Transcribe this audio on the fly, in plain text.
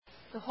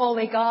The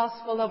Holy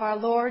Gospel of our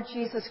Lord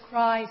Jesus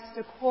Christ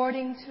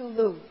according to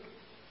Luke.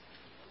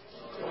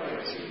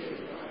 Glory to you,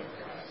 Lord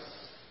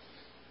Christ.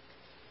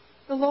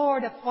 The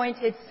Lord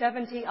appointed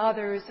 70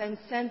 others and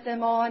sent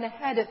them on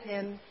ahead of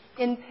him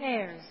in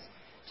pairs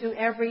to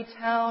every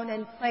town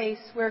and place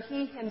where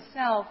he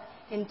himself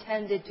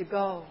intended to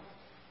go.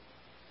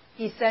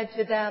 He said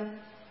to them,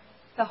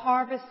 "The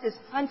harvest is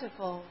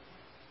plentiful,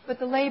 but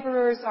the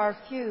laborers are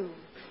few.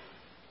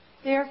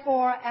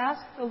 Therefore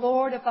ask the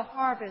Lord of the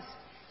harvest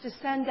to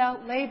send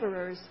out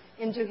laborers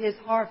into his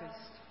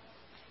harvest.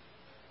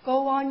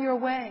 Go on your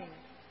way.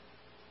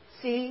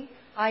 See,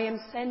 I am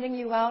sending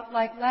you out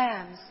like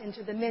lambs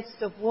into the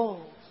midst of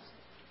wolves.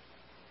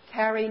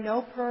 Carry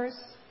no purse,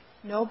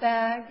 no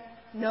bag,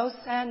 no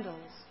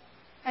sandals,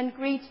 and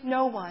greet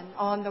no one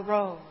on the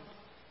road.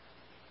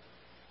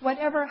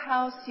 Whatever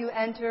house you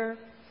enter,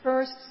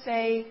 first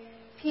say,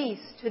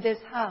 'Peace to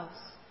this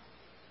house.'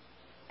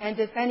 And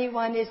if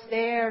anyone is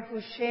there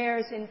who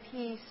shares in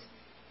peace,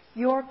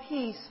 your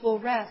peace will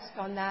rest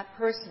on that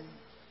person.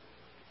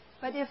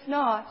 But if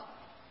not,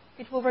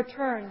 it will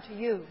return to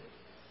you.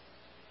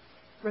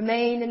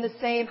 Remain in the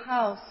same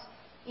house,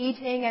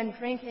 eating and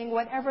drinking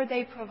whatever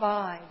they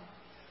provide,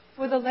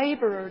 for the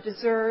laborer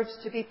deserves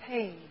to be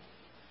paid.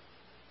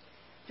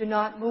 Do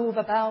not move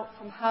about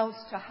from house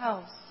to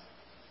house.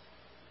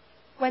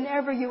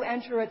 Whenever you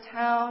enter a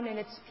town and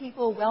its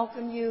people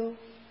welcome you,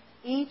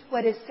 eat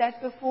what is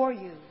set before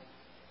you.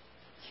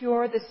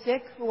 Cure the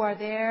sick who are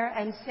there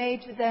and say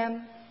to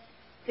them,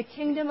 'The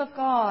kingdom of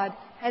God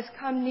has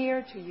come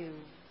near to you.'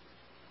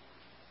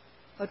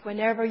 But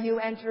whenever you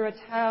enter a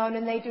town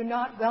and they do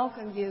not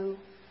welcome you,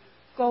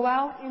 go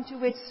out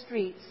into its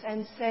streets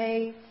and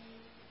say,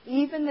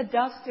 'Even the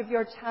dust of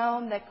your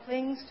town that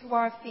clings to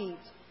our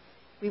feet,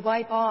 we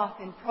wipe off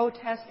in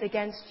protest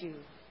against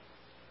you.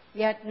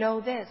 Yet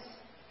know this,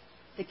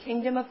 the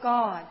kingdom of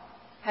God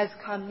has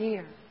come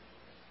near.'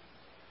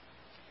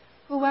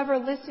 Whoever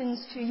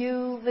listens to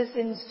you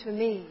listens to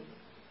me,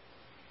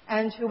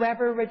 and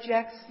whoever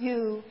rejects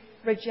you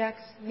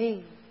rejects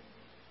me,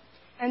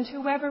 and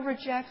whoever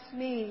rejects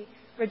me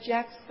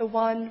rejects the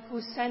one who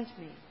sent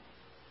me."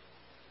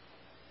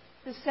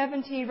 The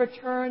 70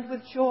 returned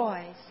with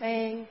joy,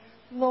 saying,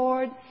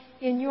 "Lord,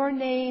 in your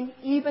name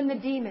even the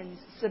demons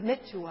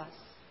submit to us."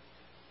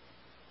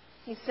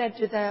 He said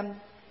to them,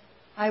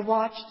 "I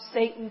watched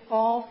Satan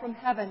fall from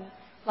heaven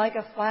like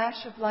a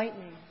flash of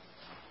lightning.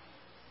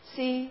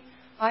 See,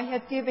 I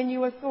have given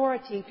you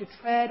authority to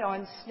tread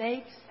on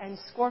snakes and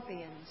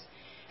scorpions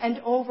and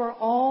over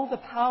all the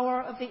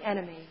power of the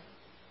enemy,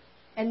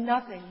 and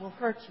nothing will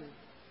hurt you.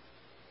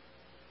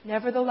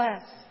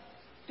 Nevertheless,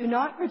 do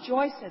not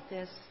rejoice at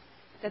this,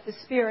 that the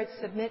spirits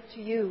submit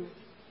to you,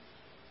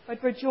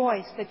 but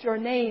rejoice that your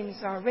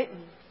names are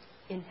written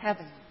in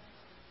heaven."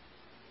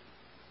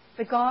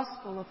 The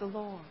Gospel of the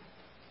Lord.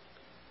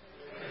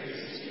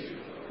 Praise to you,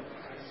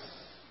 Lord Christ.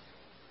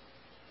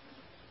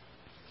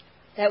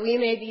 That we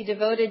may be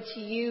devoted to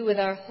you with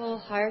our whole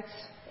hearts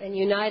and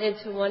united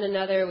to one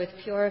another with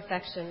pure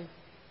affection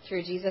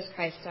through Jesus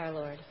Christ our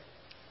Lord.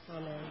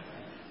 Amen.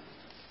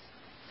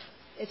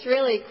 It's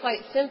really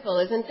quite simple,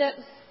 isn't it?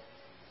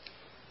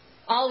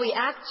 All we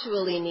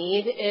actually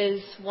need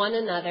is one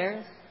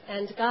another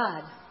and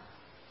God.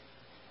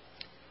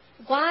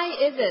 Why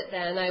is it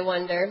then, I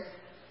wonder,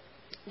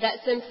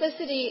 that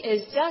simplicity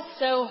is just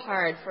so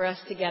hard for us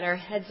to get our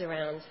heads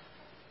around?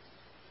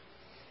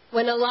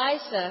 When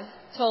Elisha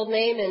told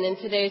Naaman in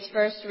today's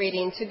first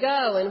reading to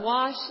go and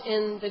wash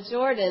in the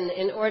Jordan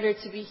in order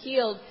to be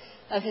healed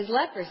of his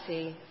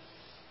leprosy,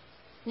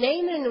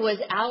 Naaman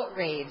was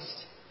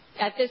outraged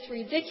at this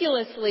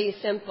ridiculously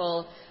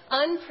simple,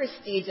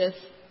 unprestigious,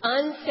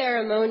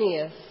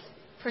 unceremonious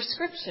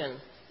prescription.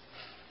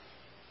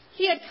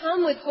 He had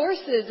come with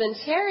horses and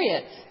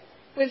chariots,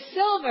 with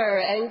silver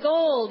and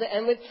gold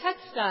and with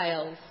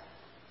textiles,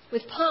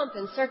 with pomp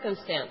and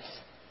circumstance,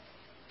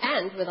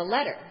 and with a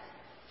letter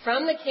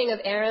from the king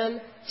of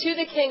Aram to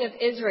the king of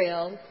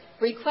Israel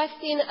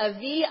requesting a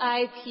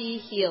VIP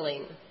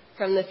healing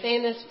from the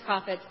famous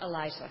prophet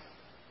Elisha.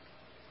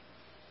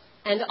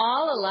 And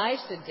all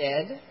Elisha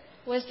did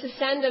was to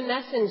send a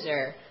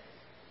messenger.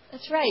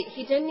 That's right,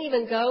 he didn't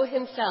even go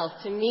himself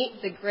to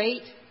meet the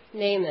great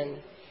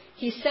Naaman.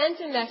 He sent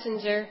a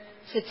messenger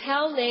to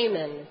tell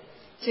Naaman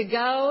to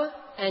go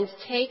and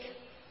take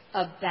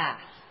a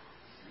bath.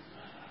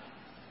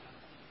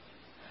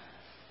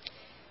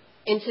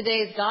 In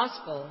today's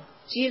gospel,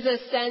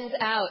 Jesus sends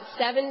out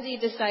 70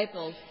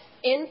 disciples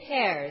in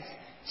pairs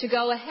to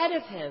go ahead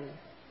of him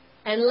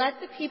and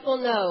let the people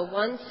know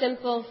one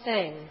simple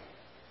thing,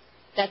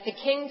 that the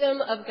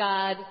kingdom of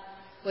God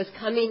was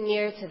coming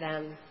near to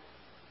them.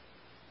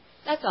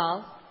 That's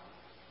all.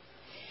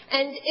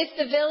 And if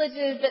the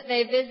villages that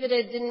they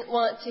visited didn't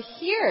want to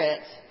hear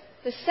it,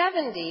 the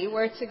 70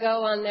 were to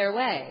go on their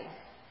way.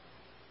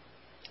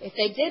 If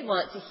they did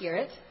want to hear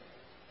it,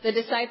 the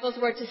disciples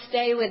were to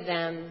stay with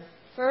them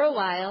for a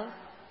while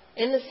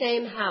in the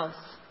same house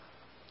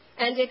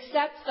and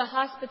accept the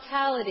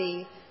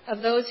hospitality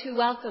of those who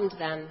welcomed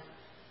them.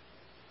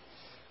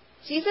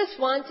 Jesus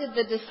wanted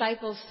the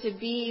disciples to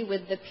be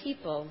with the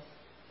people,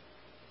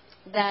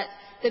 that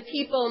the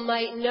people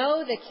might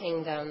know the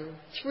kingdom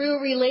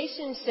through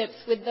relationships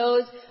with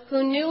those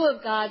who knew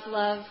of God's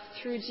love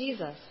through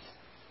Jesus.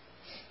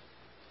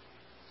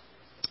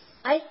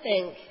 I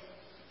think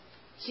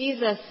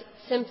Jesus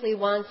simply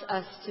wants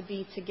us to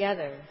be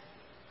together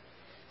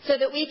so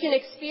that we can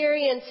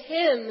experience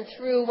Him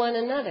through one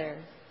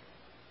another.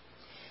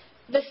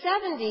 The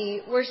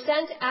 70 were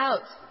sent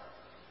out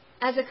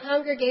as a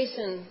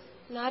congregation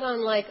not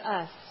unlike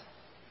us,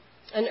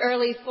 an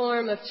early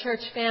form of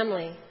church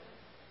family.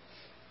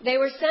 They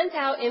were sent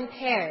out in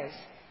pairs,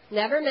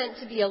 never meant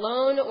to be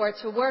alone or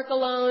to work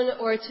alone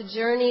or to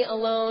journey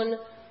alone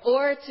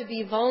or to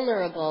be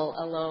vulnerable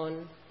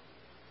alone.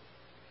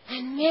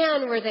 And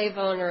man, were they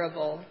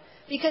vulnerable,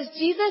 because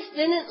Jesus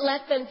didn't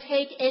let them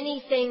take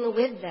anything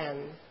with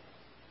them.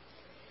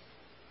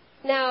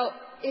 Now,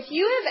 if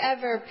you have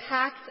ever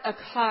packed a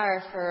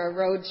car for a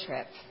road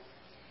trip,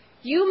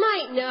 you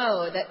might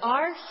know that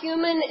our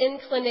human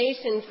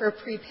inclination for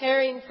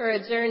preparing for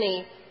a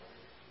journey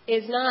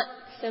is not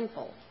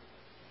simple.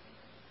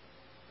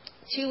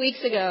 2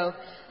 weeks ago,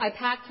 I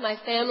packed my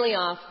family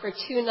off for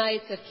 2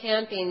 nights of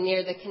camping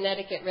near the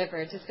Connecticut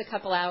River, just a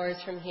couple hours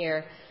from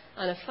here,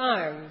 on a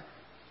farm.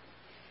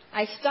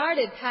 I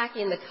started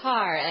packing the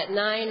car at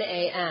 9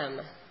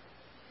 a.m.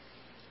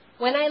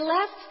 When I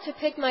left to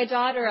pick my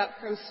daughter up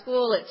from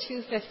school at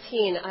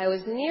 2:15, I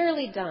was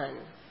nearly done.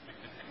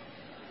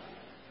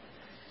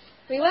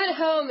 We went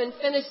home and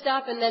finished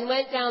up and then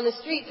went down the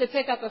street to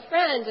pick up a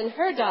friend and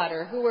her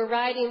daughter who were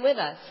riding with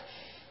us.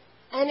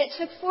 And it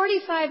took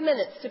 45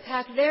 minutes to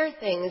pack their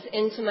things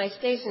into my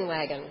station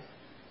wagon.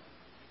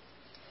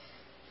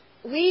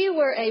 We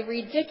were a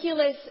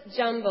ridiculous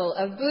jumble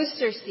of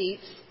booster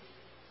seats.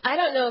 I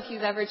don't know if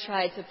you've ever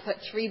tried to put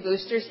 3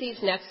 booster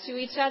seats next to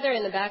each other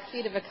in the back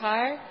seat of a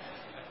car.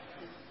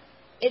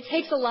 It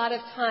takes a lot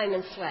of time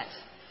and sweat.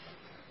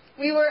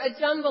 We were a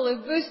jumble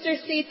of booster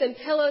seats and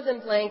pillows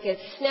and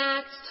blankets,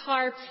 snacks,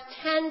 tarps,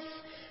 tents,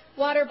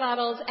 water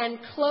bottles, and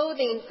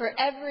clothing for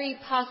every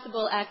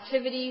possible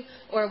activity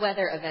or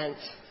weather event.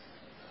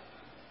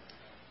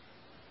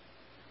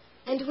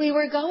 And we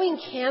were going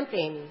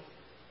camping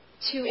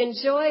to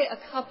enjoy a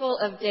couple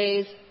of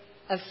days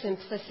of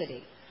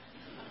simplicity.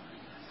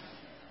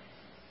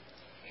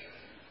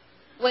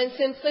 When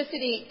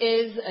simplicity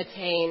is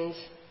attained,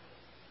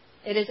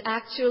 it is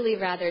actually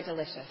rather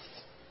delicious.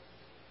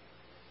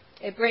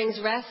 It brings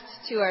rest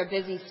to our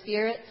busy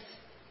spirits.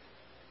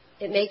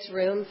 It makes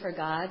room for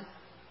God.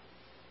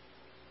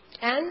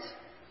 And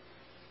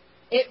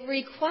it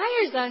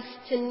requires us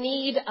to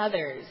need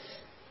others.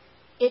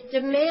 It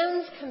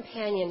demands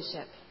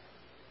companionship.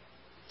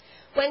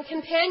 When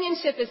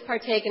companionship is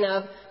partaken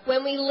of,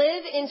 when we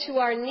live into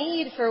our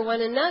need for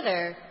one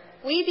another,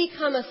 we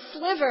become a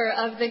sliver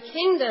of the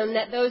kingdom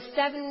that those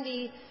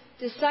 70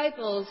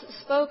 disciples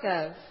spoke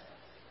of.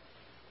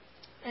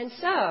 And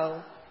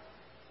so,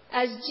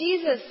 as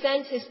Jesus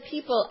sent His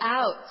people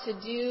out to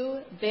do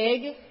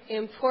big,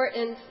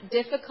 important,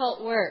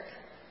 difficult work,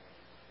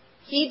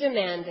 He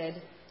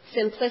demanded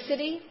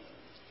simplicity,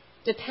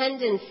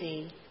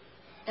 dependency,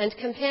 and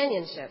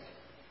companionship.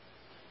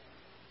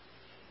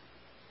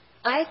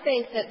 I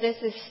think that this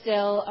is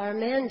still our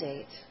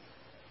mandate.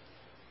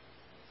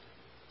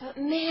 But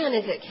man,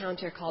 is it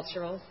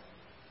countercultural.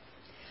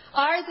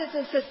 Ours is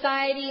a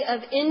society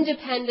of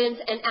independence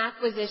and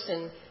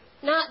acquisition,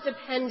 not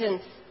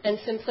dependence and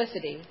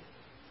simplicity.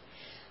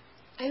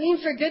 I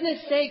mean, for goodness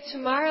sake,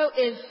 tomorrow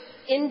is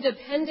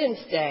Independence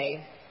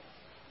Day.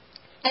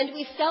 And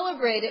we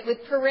celebrate it with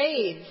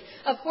parades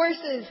of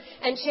horses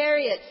and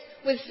chariots,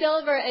 with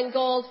silver and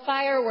gold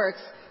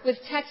fireworks, with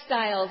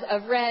textiles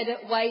of red,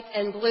 white,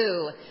 and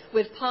blue,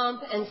 with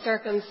pomp and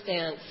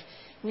circumstance.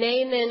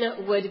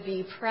 Naaman would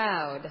be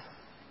proud.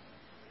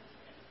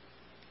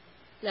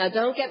 Now,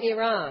 don't get me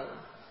wrong.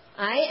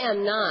 I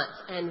am not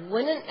and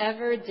wouldn't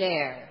ever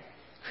dare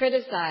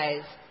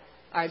criticize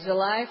our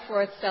July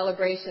 4th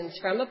celebrations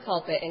from a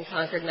pulpit in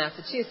Concord,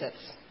 Massachusetts.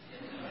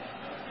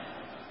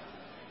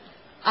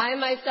 I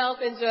myself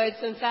enjoyed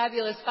some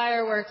fabulous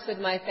fireworks with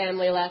my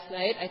family last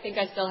night. I think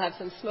I still have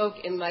some smoke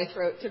in my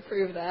throat to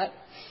prove that.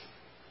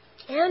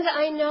 And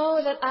I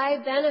know that I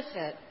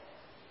benefit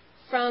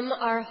from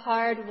our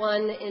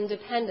hard-won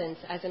independence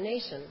as a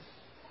nation.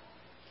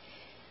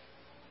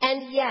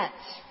 And yet,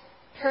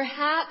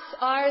 perhaps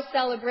our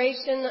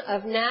celebration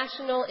of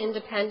national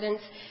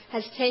independence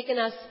has taken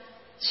us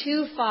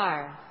too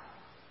far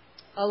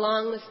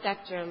along the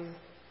spectrum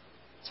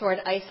toward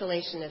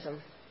isolationism.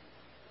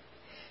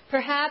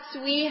 Perhaps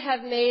we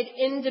have made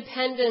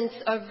independence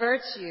a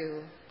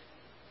virtue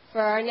for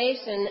our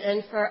nation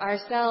and for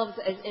ourselves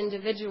as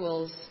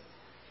individuals,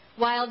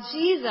 while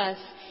Jesus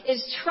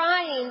is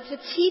trying to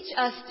teach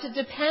us to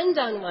depend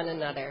on one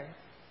another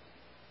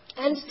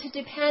and to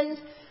depend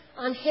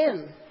on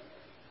Him,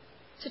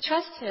 to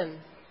trust Him,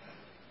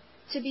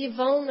 to be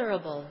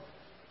vulnerable,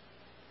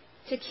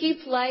 to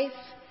keep life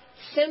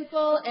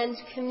simple and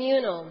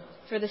communal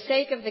for the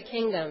sake of the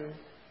kingdom.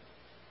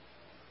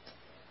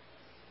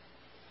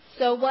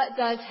 So what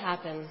does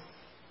happen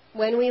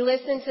when we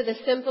listen to the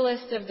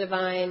simplest of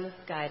divine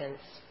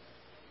guidance?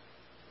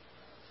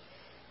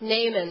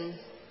 Naaman,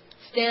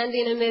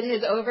 standing amid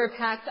his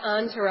overpacked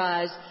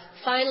entourage,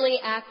 finally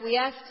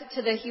acquiesced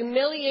to the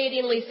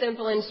humiliatingly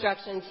simple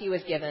instructions he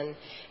was given.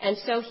 And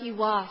so he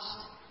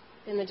washed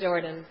in the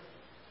Jordan,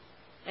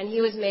 and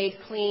he was made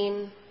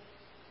clean,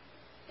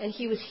 and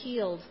he was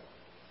healed.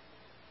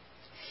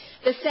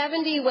 The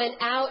 70 went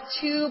out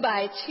 2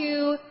 by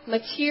 2,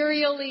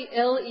 materially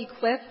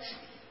ill-equipped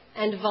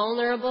and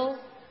vulnerable,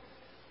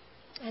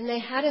 and they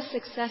had a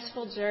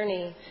successful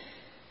journey,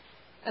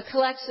 a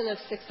collection of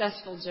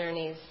successful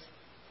journeys,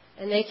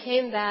 and they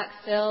came back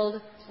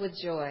filled with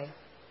joy.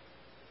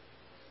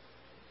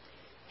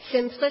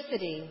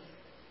 Simplicity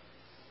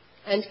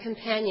and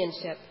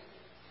companionship.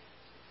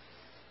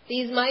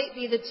 These might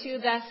be the 2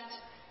 best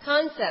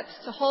concepts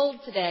to hold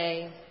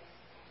today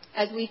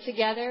as we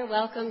together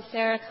welcome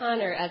Sarah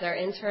Connor as our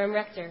interim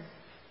rector.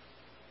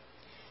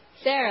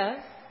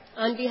 Sarah,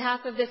 on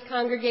behalf of this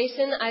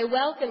congregation, I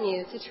welcome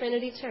you to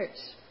Trinity Church.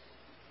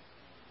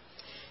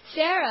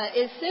 Sarah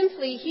is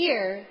simply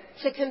here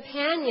to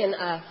companion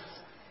us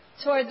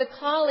toward the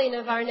calling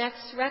of our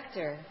next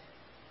rector.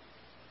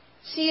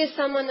 She is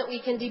someone that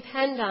we can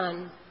depend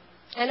on.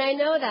 And I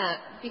know that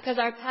because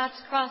our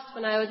paths crossed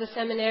when I was a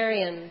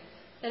seminarian,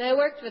 and I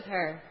worked with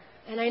her,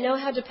 and I know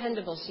how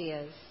dependable she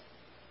is.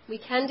 We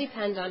can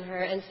depend on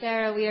her, and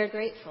Sarah, we are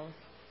grateful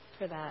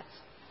for that.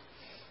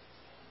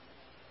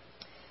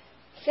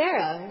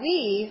 Sarah,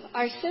 we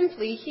are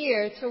simply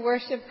here to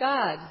worship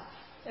God,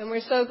 and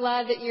we're so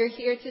glad that you're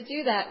here to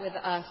do that with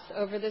us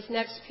over this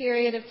next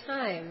period of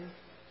time.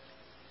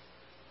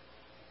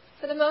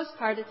 For the most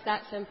part, it's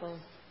that simple.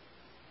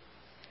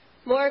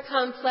 More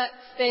complex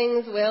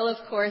things will, of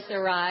course,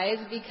 arise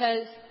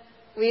because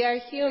we are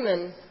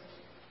human.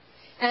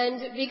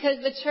 And because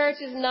the church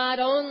is not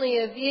only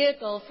a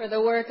vehicle for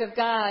the work of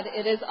God,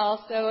 it is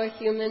also a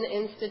human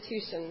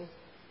institution.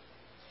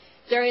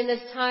 During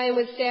this time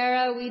with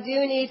Sarah, we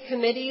do need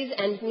committees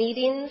and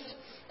meetings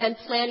and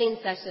planning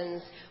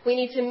sessions. We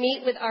need to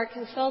meet with our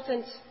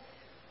consultant.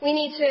 We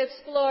need to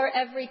explore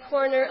every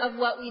corner of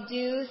what we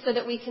do so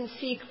that we can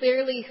see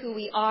clearly who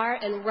we are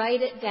and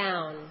write it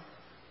down.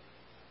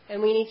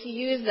 And we need to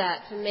use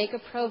that to make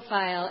a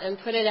profile and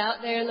put it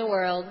out there in the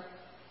world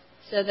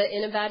so that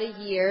in about a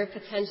year,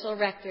 potential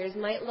rectors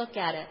might look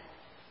at it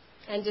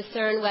and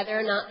discern whether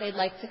or not they'd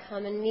like to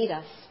come and meet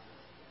us.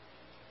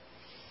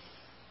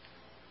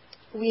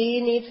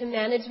 We need to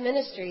manage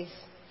ministries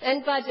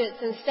and budgets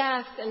and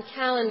staffs and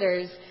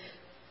calendars.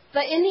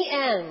 But in the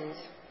end,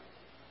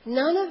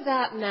 none of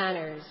that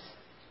matters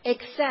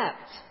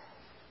except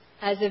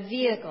as a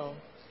vehicle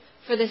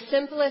for the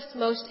simplest,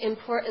 most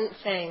important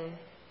thing.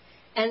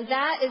 And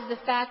that is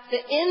the fact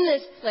that in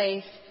this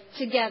place,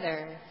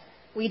 together,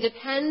 we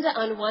depend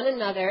on one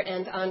another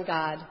and on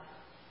God.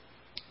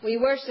 We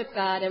worship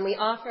God and we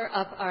offer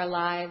up our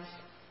lives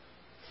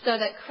so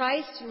that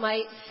Christ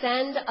might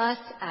send us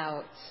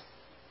out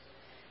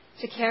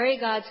to carry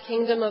God's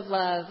kingdom of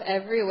love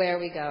everywhere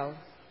we go.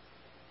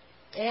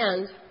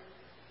 And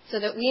so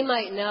that we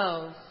might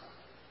know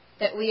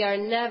that we are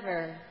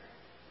never,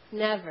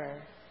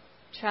 never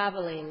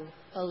traveling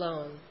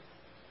alone.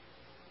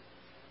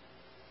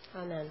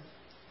 Amen.